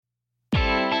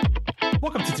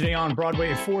Welcome to Today on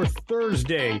Broadway for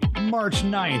Thursday, March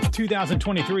 9th,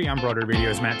 2023. I'm Broadway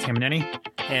Radio's Matt Tamanini.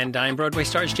 And I'm Broadway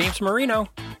Stars James Marino.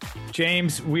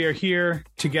 James, we are here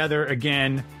together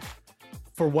again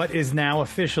for what is now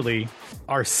officially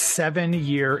our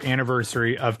 7-year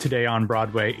anniversary of Today on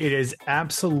Broadway. It is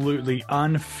absolutely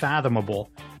unfathomable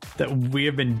that we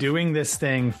have been doing this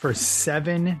thing for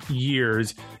 7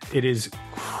 years. It is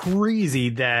crazy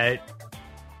that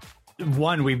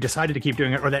we've decided to keep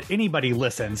doing it, or that anybody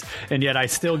listens, and yet I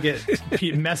still get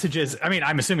messages. I mean,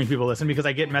 I'm assuming people listen because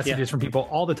I get messages from people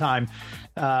all the time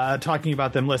talking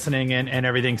about them listening and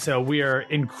everything. So we are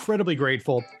incredibly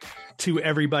grateful to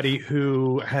everybody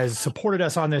who has supported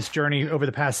us on this journey over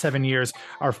the past 7 years.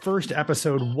 Our first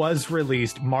episode was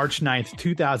released March 9th,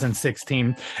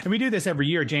 2016. And we do this every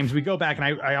year, James. We go back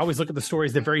and I always look at the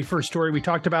stories. The very first story we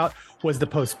talked about was the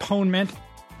postponement,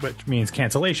 which means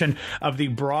cancellation, of the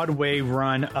Broadway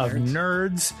run of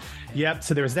Nerds. Yep,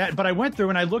 so there's that. But I went through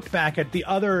and I looked back at the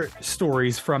other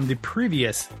stories from the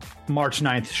previous March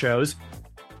 9th shows.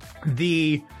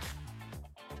 The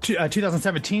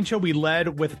 2017 show, we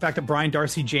led with the fact that Brian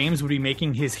Darcy James would be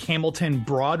making his Hamilton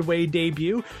Broadway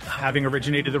debut, having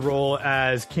originated the role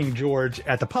as King George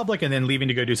at the Public and then leaving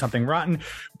to go do something rotten.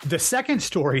 The second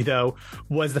story, though,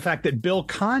 was the fact that Bill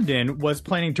Condon was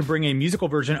planning to bring a musical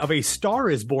version of A Star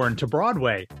Is Born to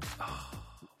Broadway.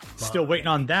 Still waiting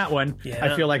on that one. Yeah.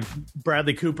 I feel like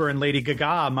Bradley Cooper and Lady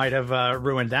Gaga might have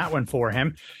ruined that one for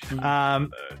him.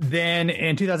 Then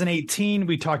in 2018,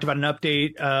 we talked about an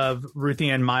update of Ruthie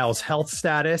Ann Miles' health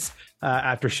status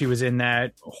after she was in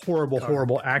that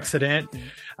horrible accident.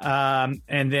 And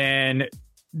then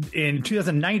in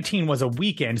 2019 was a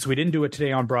weekend, so we didn't do it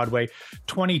today on Broadway.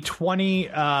 2020,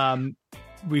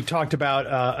 we talked about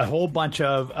a whole bunch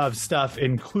of stuff,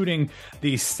 including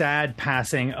the sad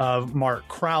passing of Mark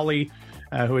Crowley,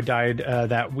 who had died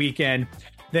that weekend.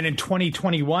 Then in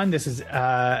 2021, this is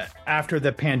after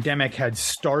the pandemic had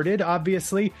started,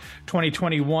 obviously.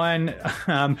 2021,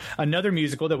 another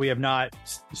musical that we have not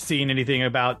seen anything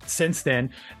about since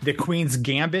then, the Queen's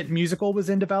Gambit musical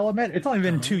was in development. It's only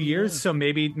been 2 years, so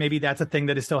maybe that's a thing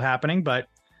that is still happening, but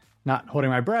not holding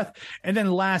my breath. And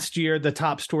then last year, the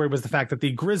top story was the fact that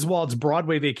the Griswolds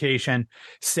Broadway Vacation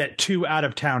set 2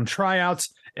 out-of-town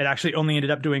tryouts. It actually only ended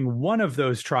up doing one of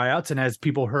those tryouts. And as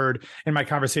people heard in my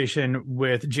conversation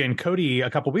with Jen Cody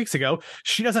a couple weeks ago,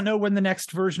 she doesn't know when the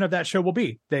next version of that show will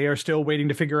be. They are still waiting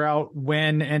to figure out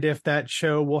when and if that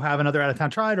show will have another out-of-town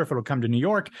tryout or if it'll come to New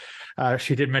York.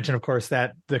 She did mention, of course,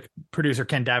 that the producer,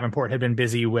 Ken Davenport, had been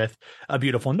busy with A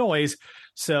Beautiful Noise.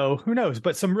 So who knows?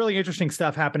 But some really interesting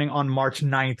stuff happening on March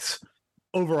 9th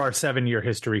over our 7-year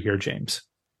history here, James.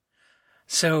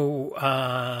 So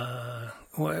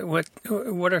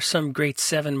what are some great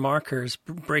 7 markers?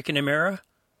 Breaking a mirror?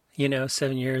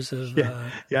 7 years of...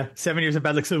 Yeah, 7 years of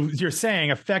bad luck. So you're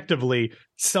saying, effectively,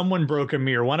 someone broke a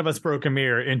mirror. One of us broke a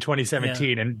mirror in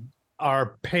 2017, and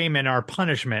our payment, our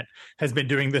punishment, has been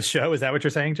doing this show. Is that what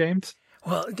you're saying, James?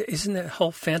 Well, isn't that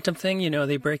whole Phantom thing?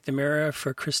 They break the mirror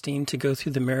for Christine to go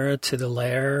through the mirror to the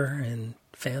lair and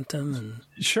Phantom. And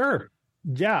sure.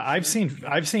 Yeah, I've seen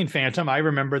Phantom. I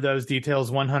remember those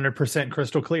details 100%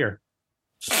 crystal clear.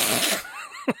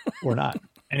 Or not.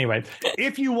 Anyway,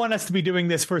 if you want us to be doing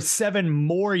this for 7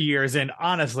 more years, and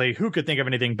honestly, who could think of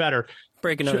anything better?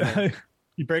 Break another mirror.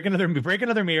 You break another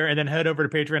mirror, and then head over to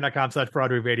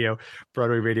patreon.com/Broadway Radio,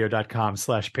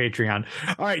 BroadwayRadio.com/Patreon.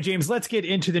 All right, James, let's get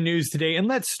into the news today. And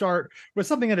let's start with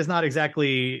something that is not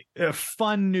exactly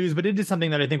fun news, but it is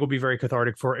something that I think will be very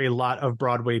cathartic for a lot of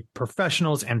Broadway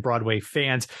professionals and Broadway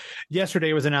fans.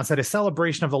 Yesterday, it was announced that a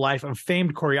celebration of the life of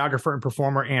famed choreographer and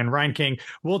performer Anne Reinking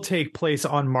will take place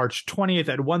on March 20th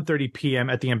at 1:30 p.m.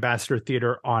 at the Ambassador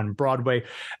Theater on Broadway.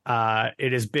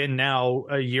 It has been now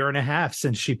a year and a half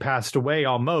since she passed away,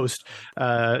 almost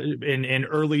in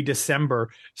early December.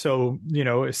 So,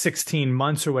 16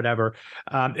 months or whatever.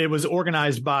 It was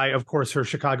organized by, of course, her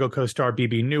Chicago co-star,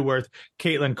 Bebe Neuwirth,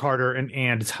 Caitlin Carter, and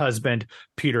Anne's husband,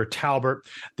 Peter Talbert.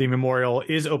 The memorial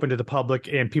is open to the public,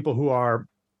 and people who are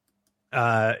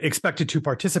expected to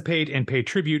participate and pay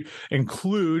tribute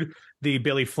include the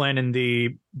Billy Flynn and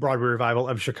the Broadway revival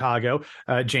of Chicago,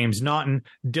 James Naughton,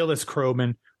 Dilys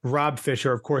Crowman, Rob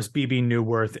Fisher, of course, Bebe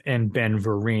Neuwirth, and Ben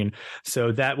Vereen.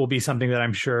 So that will be something that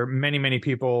I'm sure many, many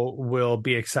people will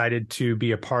be excited to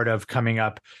be a part of coming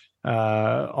up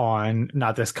on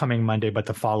not this coming Monday, but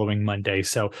the following Monday.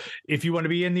 So if you want to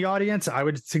be in the audience, I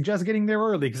would suggest getting there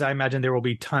early, because I imagine there will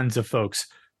be tons of folks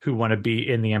who want to be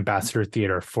in the Ambassador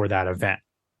Theater for that event.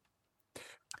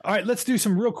 All right, let's do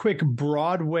some real quick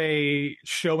Broadway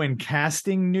show and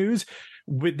casting news.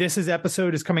 This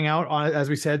episode is coming out on, as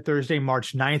we said, Thursday,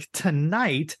 March 9th.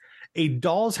 Tonight, A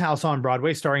Doll's House on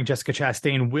Broadway starring Jessica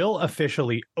Chastain will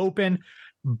officially open.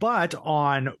 But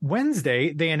on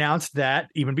Wednesday, they announced that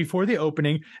even before the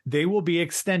opening, they will be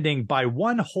extending by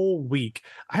one whole week.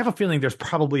 I have a feeling there's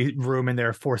probably room in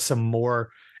there for some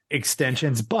more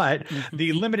extensions, but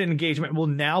the limited engagement will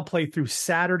now play through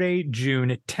Saturday,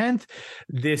 June 10th.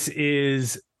 This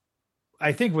is,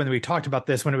 I think when we talked about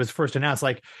this, when it was first announced,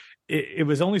 like it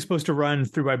was only supposed to run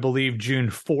through, I believe, June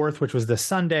 4th, which was the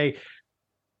Sunday,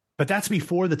 but that's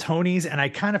before the Tonys. And I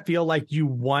kind of feel like you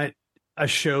want a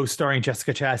show starring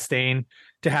Jessica Chastain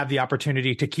to have the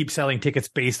opportunity to keep selling tickets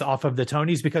based off of the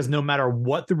Tonys, because no matter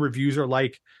what the reviews are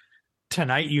like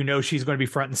tonight, you know she's going to be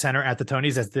front and center at the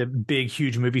Tonys as the big,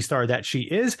 huge movie star that she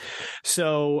is.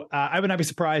 So I would not be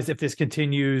surprised if this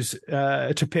continues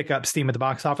to pick up steam at the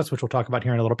box office, which we'll talk about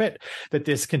here in a little bit, that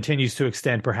this continues to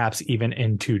extend perhaps even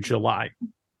into July.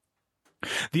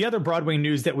 The other Broadway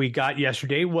news that we got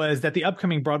yesterday was that the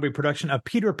upcoming Broadway production of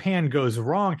Peter Pan Goes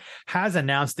Wrong has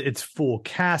announced its full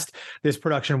cast. This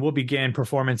production will begin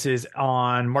performances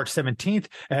on March 17th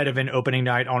ahead of an opening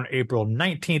night on April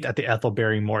 19th at the Ethel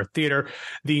Barrymore Theater.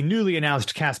 The newly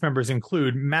announced cast members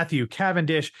include Matthew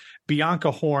Cavendish,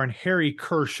 Bianca Horn, Harry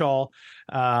Kershaw,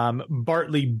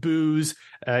 Bartley Booz.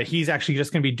 He's actually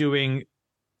just going to be doing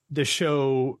the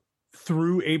show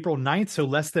through April 9th, so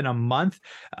less than a month.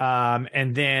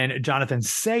 And then Jonathan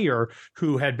Sayer,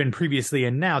 who had been previously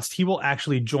announced, he will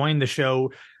actually join the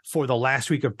show for the last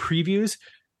week of previews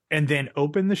and then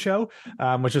open the show,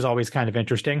 which is always kind of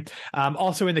interesting.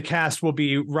 Also in the cast will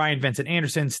be Ryan Vincent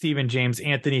Anderson, Stephen James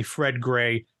Anthony, Fred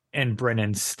Gray, and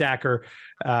Brennan Stacker.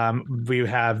 We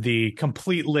have the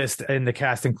complete list in the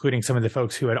cast, including some of the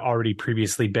folks who had already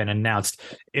previously been announced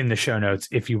in the show notes,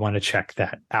 if you want to check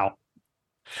that out.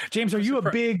 James, are you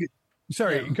a big,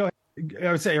 sorry, go ahead.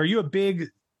 I would say, are you a big,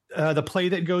 The Play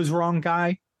That Goes Wrong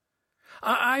guy?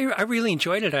 I really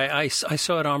enjoyed it. I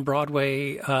saw it on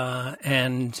Broadway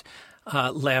and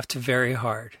laughed very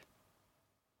hard.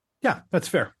 Yeah, that's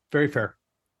fair. Very fair.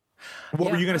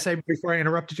 What were you going to say before I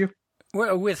interrupted you?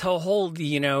 Well, with a whole,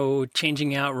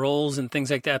 changing out roles and things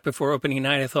like that before opening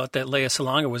night, I thought that Lea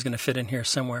Salonga was going to fit in here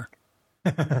somewhere.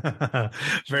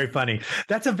 Very funny.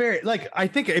 That's a very, I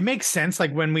think it makes sense.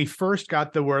 Like when we first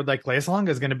got the word, Lea Salonga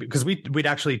is going to be, because we'd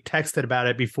actually texted about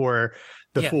it before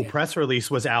the full press release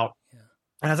was out. Yeah.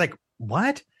 And I was like,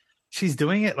 what? She's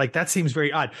doing it? That seems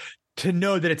very odd to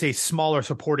know that it's a smaller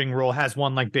supporting role, has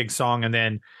one big song, and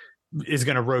then is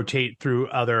going to rotate through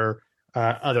other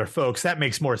folks. That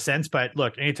makes more sense. But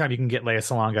look, anytime you can get Lea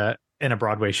Salonga in a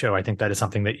Broadway show, I think that is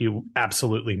something that you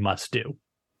absolutely must do.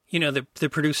 The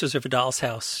producers of A Doll's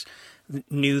House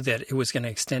knew that it was going to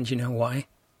extend. You know why?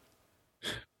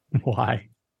 Why?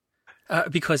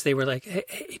 Because they were like,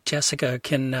 hey, Jessica,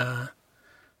 can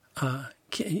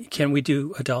we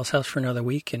do A Doll's House for another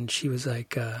week? And she was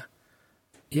like,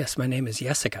 yes, my name is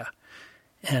Jessica.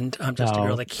 And I'm just a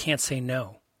girl that can't say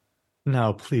no.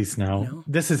 No, please, no.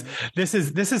 This is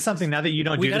something now that you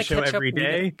don't do the show every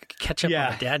day. Catch up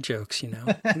on the dad jokes,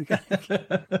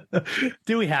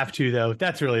 Do we have to, though?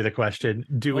 That's really the question.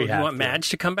 Do we have to? You want Madge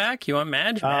to come back? You want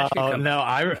Madge? Oh, no,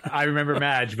 I remember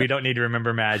Madge. We don't need to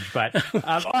remember Madge. But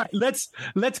all right, let's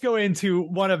go into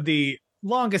one of the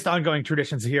longest ongoing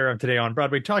traditions here of Today on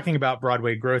Broadway, talking about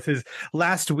Broadway grosses.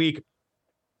 Last week,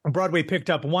 Broadway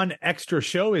picked up one extra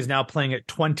show, is now playing at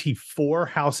 24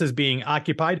 houses being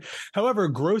occupied. However,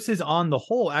 grosses on the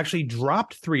whole actually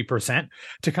dropped 3%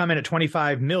 to come in at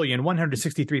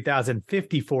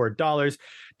 $25,163,054.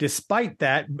 Despite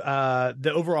that,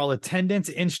 the overall attendance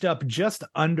inched up just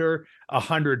under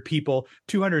 100 people,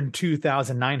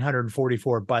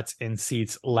 202,944 butts in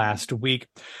seats last week.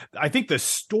 I think the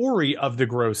story of the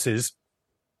grosses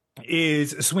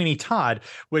is Sweeney Todd,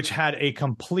 which had a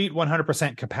complete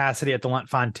 100% capacity at the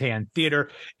Lunt-Fontanne Theater.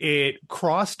 It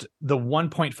crossed the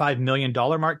 $1.5 million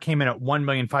mark, came in at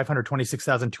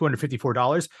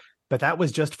 $1,526,254, but that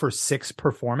was just for 6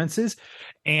 performances.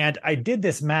 And I did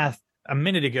this math a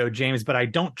minute ago, James, but I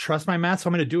don't trust my math, so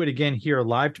I'm going to do it again here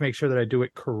live to make sure that I do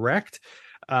it correct.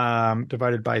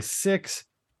 Divided by 6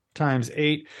 times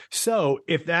 8. So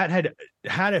if that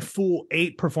had a full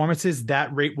 8 performances,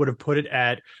 that rate would have put it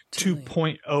at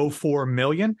 2.04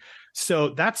 million.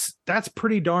 So that's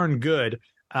pretty darn good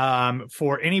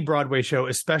for any Broadway show,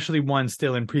 especially one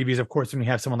still in previews. Of course, when we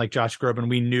have someone like Josh Groban,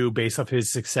 we knew based off his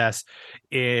success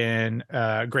in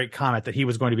Great Comet that he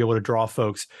was going to be able to draw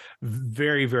folks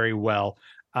very, very well.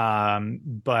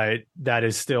 But that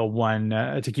is still one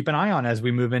to keep an eye on as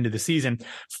we move into the season.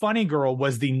 Funny Girl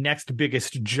was the next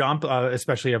biggest jump,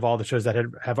 especially of all the shows that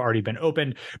have already been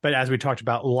opened. But as we talked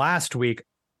about last week,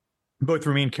 both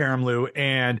Ramin Karimloo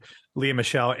and Leah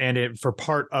Michelle, and for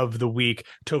part of the week,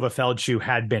 Tova Feldshuh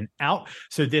had been out.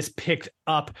 So this picked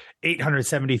up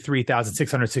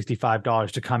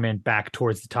 $873,665 to come in back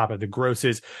towards the top of the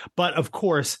grosses. But of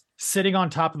course, sitting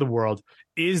on top of the world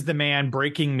is the man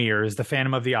breaking mirrors, the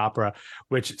Phantom of the Opera,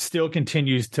 which still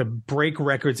continues to break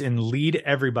records and lead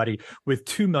everybody with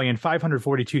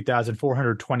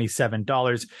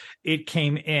 $2,542,427. It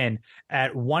came in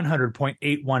at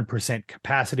 100.81%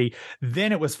 capacity.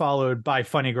 Then it was followed by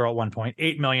Funny Girl at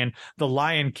 1.8 million, The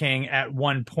Lion King at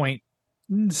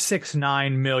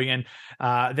 1.69 million,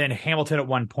 then Hamilton at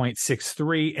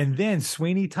 1.63, and then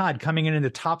Sweeney Todd coming in the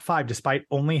top 5 despite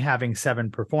only having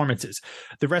 7 performances.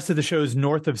 The rest of the shows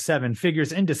north of 7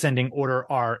 figures in descending order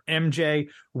are MJ,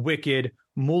 Wicked,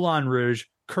 Moulin Rouge,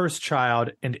 Cursed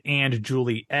Child, and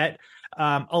Juliet.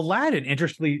 Aladdin,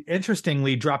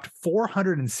 interestingly, dropped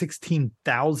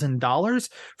 $416,000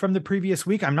 from the previous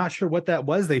week. I'm not sure what that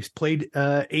was. They've played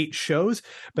 8 shows,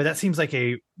 but that seems like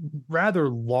a rather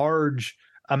large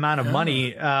amount of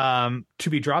money to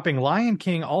be dropping. Lion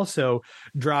King also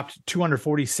dropped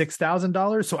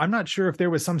 $246,000. So I'm not sure if there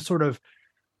was some sort of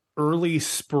early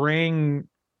spring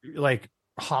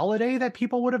holiday that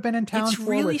people would have been in town. It's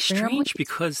really strange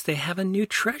because they have a new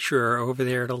treasurer over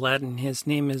there at Aladdin. His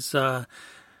name is Darth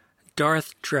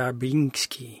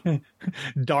Drabinsky.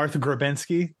 Darth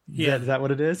Grabinski? Yeah. Is that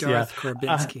what it is? Darth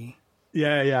Grabinski.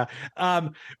 Yeah.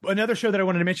 Another show that I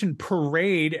wanted to mention,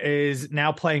 Parade, is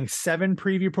now playing 7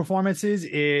 preview performances.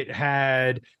 It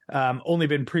had only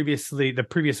been the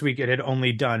previous week, it had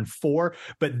only done 4,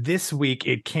 but this week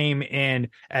it came in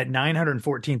at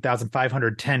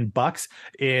 $914,510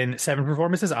 in 7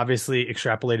 performances, obviously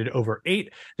extrapolated over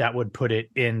 8. That would put it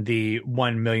in the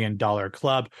 $1 million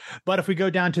club. But if we go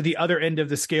down to the other end of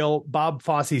the scale, Bob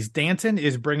Fosse's Dancin'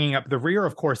 is bringing up the rear.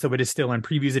 Of course, though it is still in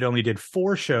previews, it only did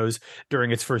 4 shows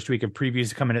during its first week of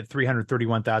previews, coming at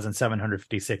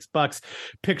 $331,756.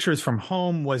 Pictures from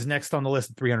Home was next on the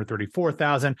list at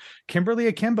 $334,000. Kimberly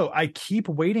Akimbo, I keep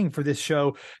waiting for this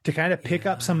show to kind of pick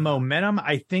up some momentum.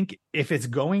 I think if it's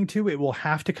going to, it will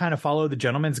have to kind of follow the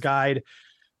Gentleman's Guide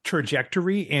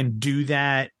trajectory and do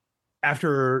that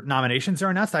after nominations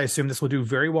are announced. I assume this will do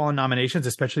very well in nominations,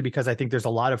 especially because I think there's a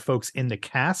lot of folks in the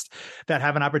cast that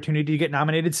have an opportunity to get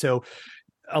nominated. So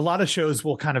a lot of shows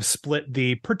will kind of split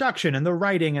the production and the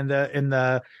writing and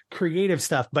the creative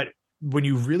stuff. But when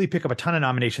you really pick up a ton of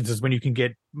nominations is when you can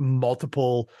get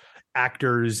multiple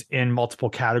actors in multiple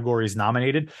categories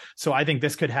nominated. So I think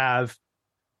this could have,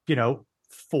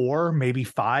 4, maybe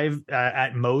 5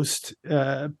 at most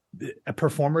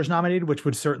performers nominated, which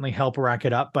would certainly help rack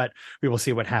it up, but we will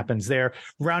see what happens there.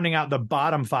 Rounding out the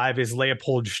bottom 5 is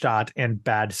Leopoldstadt and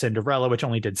Bad Cinderella, which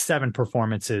only did 7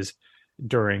 performances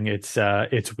during its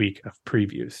week of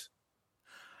previews.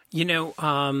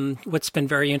 What's been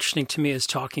very interesting to me is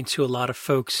talking to a lot of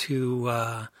folks who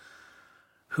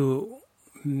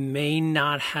may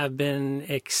not have been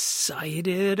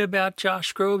excited about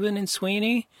Josh Groban and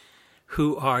Sweeney,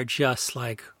 who are just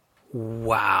like,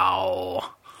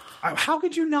 wow. How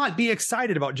could you not be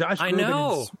excited about Josh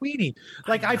Groban and Sweeney?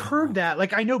 I've heard that.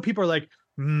 I know people are like,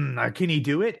 can he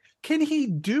do it? Can he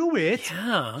do it?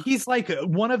 Yeah. He's like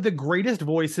one of the greatest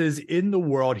voices in the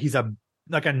world. He's a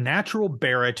natural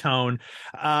baritone.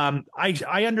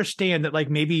 I understand that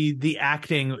maybe the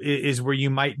acting is where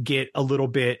you might get a little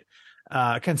bit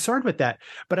concerned with that.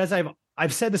 But as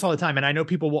I've said this all the time, and I know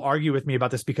people will argue with me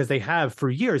about this because they have for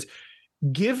years,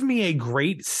 give me a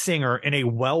great singer in a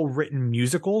well-written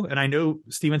musical. And I know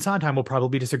Stephen Sondheim will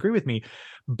probably disagree with me,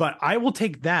 but I will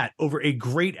take that over a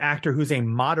great actor who's a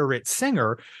moderate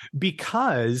singer,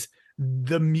 because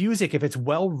the music, if it's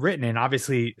well written, and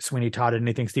obviously Sweeney Todd and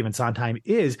anything Stephen Sondheim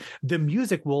is, the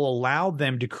music will allow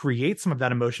them to create some of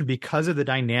that emotion because of the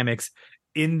dynamics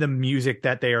in the music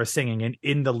that they are singing and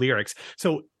in the lyrics.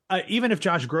 So even if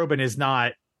Josh Groban is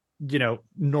not,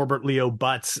 Norbert Leo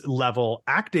Butz level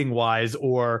acting wise,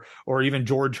 or even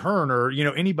George Hearn or,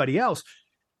 anybody else,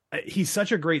 he's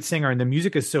such a great singer and the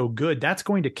music is so good. That's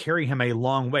going to carry him a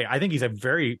long way. I think he's a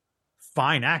very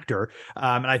fine actor.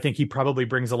 And I think he probably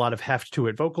brings a lot of heft to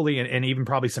it vocally and even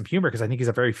probably some humor, because I think he's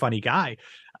a very funny guy.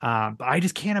 But I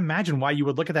just can't imagine why you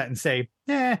would look at that and say,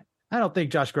 I don't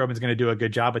think Josh Groban's going to do a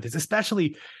good job with this.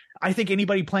 Especially, I think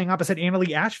anybody playing opposite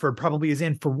Annaleigh Ashford probably is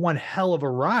in for one hell of a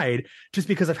ride just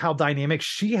because of how dynamic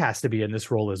she has to be in this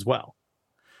role as well.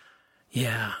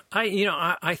 Yeah,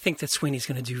 I think that Sweeney's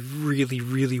going to do really,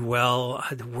 really well.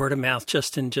 The word of mouth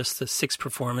just in just the 6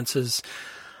 performances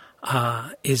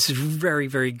is very,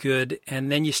 very good. And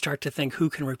then you start to think, who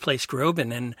can replace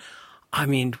Groban? And I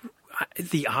mean,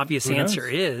 the obvious answer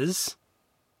is,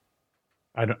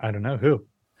 I don't know who.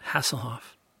 Hasselhoff.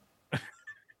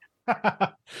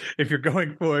 If you're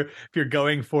going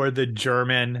for the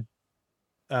Germans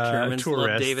tourists,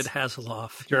 love David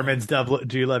Hasselhoff. Hasselhoff. Germans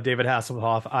do love David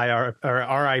Hasselhoff.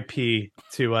 R.I.P.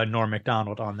 to Norm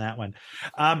Macdonald on that one.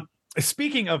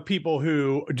 Speaking of people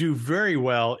who do very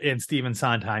well in Stephen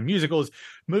Sondheim musicals,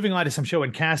 moving on to some show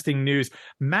and casting news.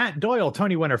 Matt Doyle,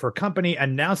 Tony winner for Company,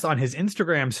 announced on his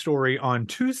Instagram story on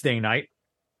Tuesday night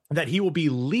that he will be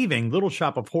leaving Little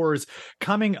Shop of Horrors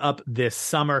coming up this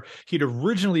summer. He'd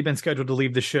originally been scheduled to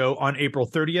leave the show on April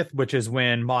 30th, which is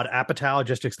when Maude Apatow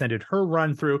just extended her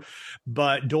run through.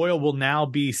 But Doyle will now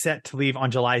be set to leave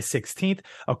on July 16th.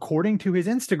 According to his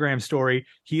Instagram story,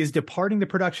 he is departing the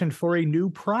production for a new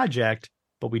project,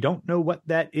 but we don't know what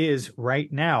that is right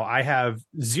now. I have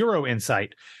zero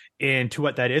insight into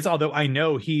what that is, although I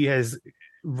know he has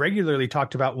regularly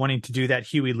talked about wanting to do that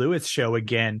Huey Lewis show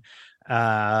again.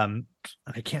 I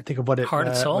can't think of what Heart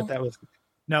and Soul? What that was.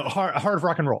 No, Heart of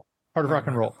Rock and Roll. Heart of Rock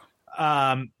and Roll.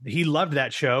 He loved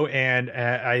that show, and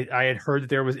I had heard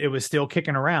that it was still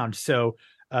kicking around. So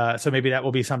maybe that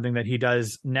will be something that he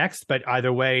does next. But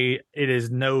either way, it is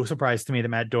no surprise to me that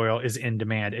Matt Doyle is in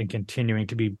demand and continuing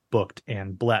to be booked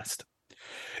and blessed.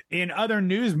 In other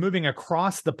news, moving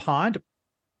across the pond,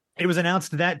 it was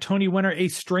announced that Tony winner A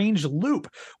Strange Loop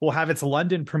will have its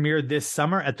London premiere this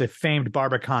summer at the famed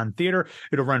Barbican Theatre.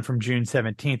 It'll run from June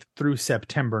 17th through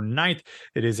September 9th.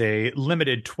 It is a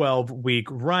limited 12-week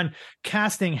run.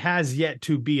 Casting has yet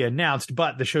to be announced,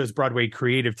 but the show's Broadway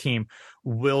creative team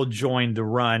will join the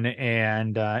run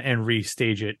and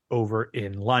restage it over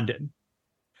in London.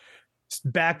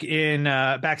 Back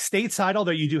stateside,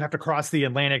 although you do have to cross the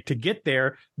Atlantic to get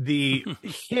there, the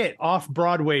hit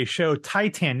off-Broadway show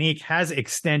Titanic has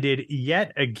extended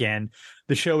yet again.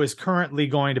 The show is currently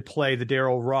going to play the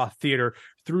Darrell Roth Theater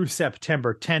through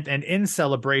September 10th, and in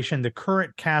celebration, the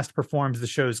current cast performs the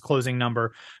show's closing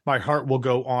number, My Heart Will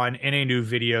Go On, in a new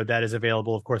video that is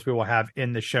available. Of course, we will have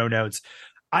in the show notes.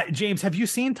 James, have you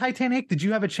seen Titanic? Did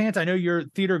you have a chance? I know your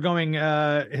theater going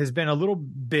has been a little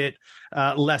bit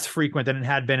less frequent than it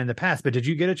had been in the past, but did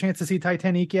you get a chance to see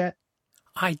Titanic yet?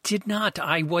 I did not.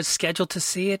 I was scheduled to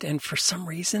see it, and for some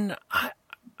reason,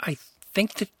 I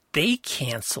think that they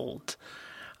canceled.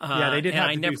 Yeah, they did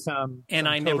have to do some and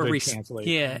I never never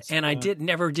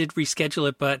did reschedule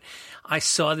it, but I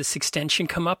saw this extension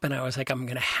come up, and I was like, I'm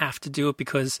going to have to do it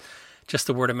because just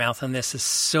the word of mouth on this is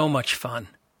so much fun.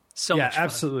 So much fun.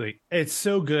 Absolutely. It's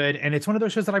so good. And it's one of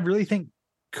those shows that I really think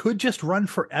could just run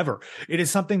forever. It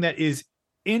is something that is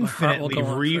infinitely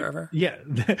forever. Yeah.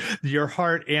 Your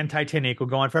Heart and Titanic will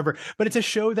go on forever. But it's a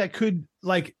show that could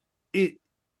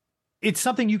it's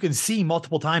something you can see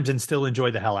multiple times and still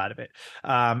enjoy the hell out of it.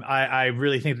 I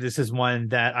really think that this is one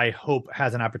that I hope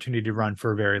has an opportunity to run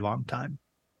for a very long time.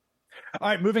 All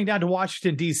right, moving down to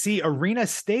Washington, D.C., Arena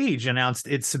Stage announced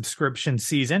its subscription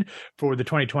season for the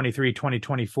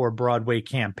 2023-2024 Broadway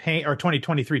campaign, or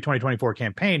 2023-2024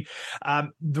 campaign.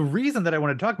 The reason that I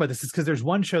want to talk about this is because there's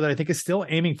one show that I think is still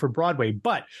aiming for Broadway,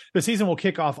 but the season will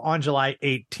kick off on July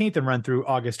 18th and run through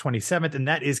August 27th, and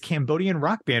that is Cambodian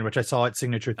Rock Band, which I saw at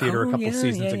Signature Theater a couple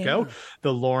seasons ago.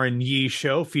 The Lauren Yee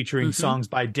show featuring songs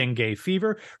by Dengue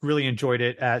Fever. Really enjoyed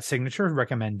it at Signature.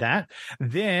 Recommend that.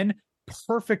 Then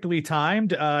perfectly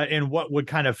timed in what would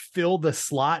kind of fill the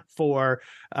slot for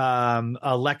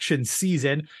election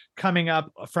season, coming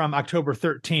up from October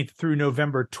 13th through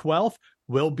November 12th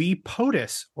will be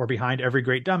POTUS, or Behind Every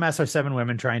Great Dumbass Are Seven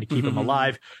Women Trying to Keep Him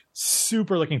Alive.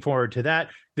 Super looking forward to that.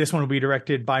 This one will be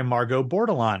directed by Margot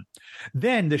Bordelon.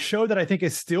 Then the show that I think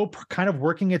is still kind of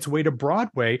working its way to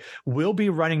Broadway will be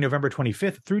running November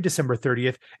 25th through December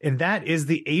 30th, and that is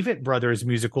the Avett Brothers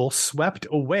musical Swept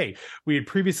Away. We had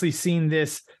previously seen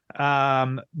this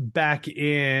back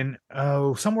in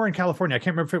somewhere in California. I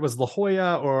can't remember if it was La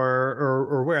Jolla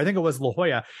or where. I think it was La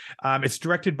Jolla. It's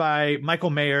directed by Michael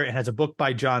Mayer. It has a book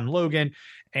by John Logan,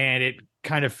 and it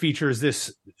kind of features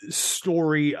this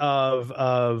story of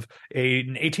an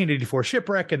 1884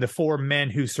 shipwreck and the four men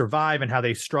who survive and how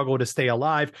they struggle to stay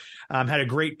alive. Had a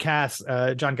great cast.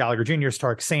 John Gallagher Jr.,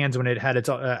 Stark Sands, when it had its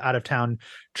out-of-town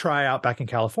tryout back in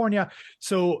California.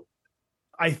 So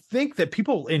I think that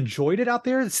people enjoyed it out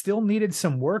there. It still needed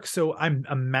some work. So I'm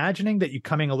imagining that you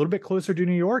coming a little bit closer to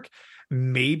New York,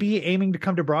 maybe aiming to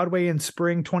come to Broadway in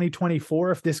spring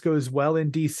 2024 if this goes well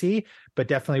in DC, but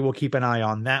definitely we'll keep an eye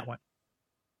on that one.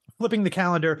 Flipping the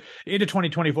calendar into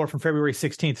 2024 from February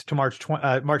 16th to March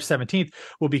 17th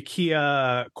will be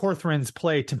Kia Corcoran's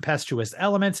play Tempestuous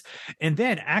Elements. And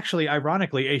then actually,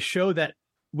 ironically, a show that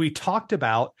we talked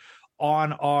about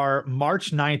on our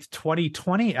March 9th,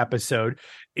 2020 episode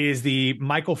is the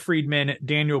Michael Friedman,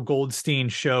 Daniel Goldstein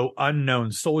show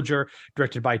Unknown Soldier,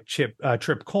 directed by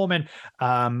Trip Coleman.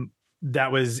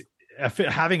 That was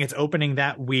having its opening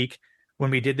that week. When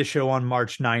we did the show on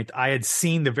March 9th, I had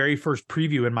seen the very first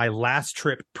preview in my last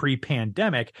trip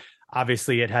pre-pandemic.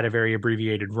 Obviously, it had a very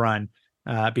abbreviated run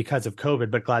because of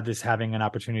COVID, but glad this is having an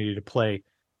opportunity to play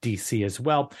DC as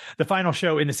well. The final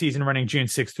show in the season, running June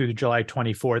 6th through July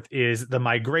 24th, is The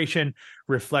Migration,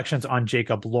 Reflections on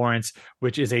Jacob Lawrence,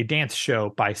 which is a dance show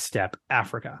by Step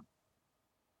Africa.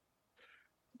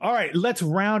 All right, let's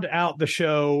round out the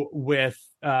show with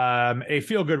a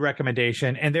feel-good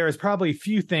recommendation. And there is probably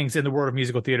few things in the world of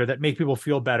musical theater that make people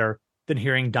feel better than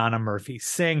hearing Donna Murphy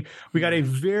sing. We got a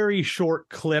very short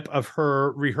clip of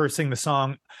her rehearsing the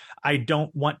song I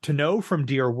Don't Want to Know from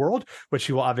Dear World, which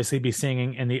she will obviously be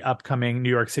singing in the upcoming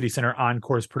New York City Center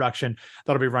Encores production.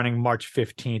 That'll be running March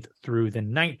 15th through the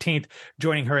 19th.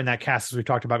 Joining her in that cast, as we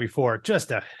talked about before, just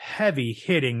a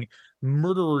heavy-hitting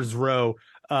murderer's row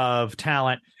of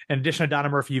talent. In addition to Donna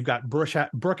Murphy, you've got Brooke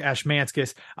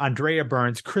Ashmanskas, Andrea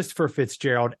Burns, Christopher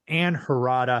Fitzgerald, Ann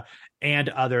Harada, and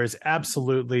others.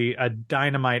 Absolutely a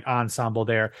dynamite ensemble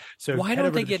there. So why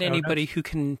don't they get anybody who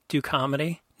can do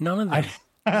comedy? None of them.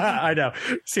 I know.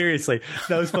 Seriously,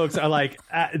 those folks are like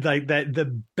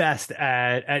the best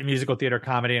at musical theater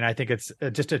comedy, and I think it's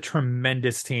just a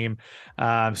tremendous team.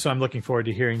 So I'm looking forward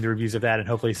to hearing the reviews of that and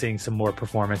hopefully seeing some more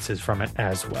performances from it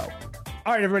as well.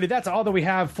 All right, everybody, that's all that we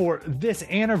have for this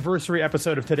anniversary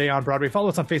episode of Today on Broadway. Follow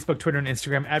us on Facebook, Twitter, and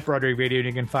Instagram at Broadway Radio. And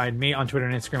you can find me on Twitter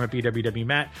and Instagram at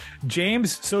BWWMatt.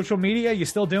 James, social media, you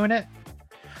still doing it?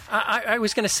 I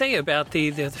was going to say about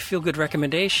the feel-good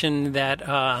recommendation that,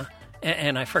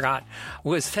 and I forgot,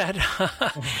 was that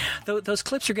those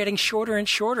clips are getting shorter and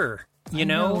shorter. You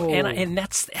know, and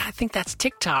I think that's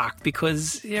TikTok,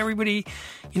 because everybody,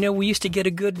 we used to get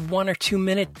a good 1 or 2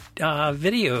 minute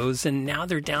videos, and now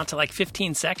they're down to like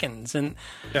 15 seconds. And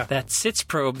that SITS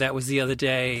probe that was the other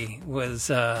day was,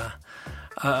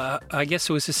 I guess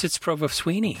it was a SITS probe of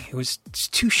Sweeney. It's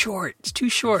too short. It's too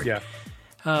short. Yeah.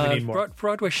 We need more.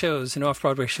 Broadway shows and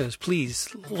off-Broadway shows,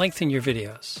 please lengthen your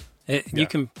videos. You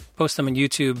can post them on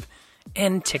YouTube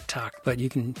and TikTok, but you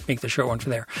can make the short one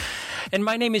from there. And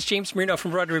my name is James Marino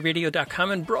from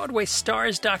BroadwayRadio.com and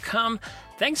BroadwayStars.com.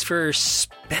 Thanks for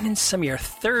spending some of your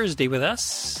Thursday with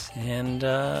us. And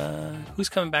who's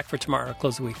coming back for tomorrow to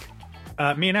close the week?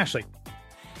 Me and Ashley.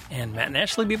 And Matt and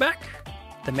Ashley be back.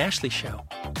 The Mashley Show.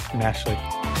 Mashley.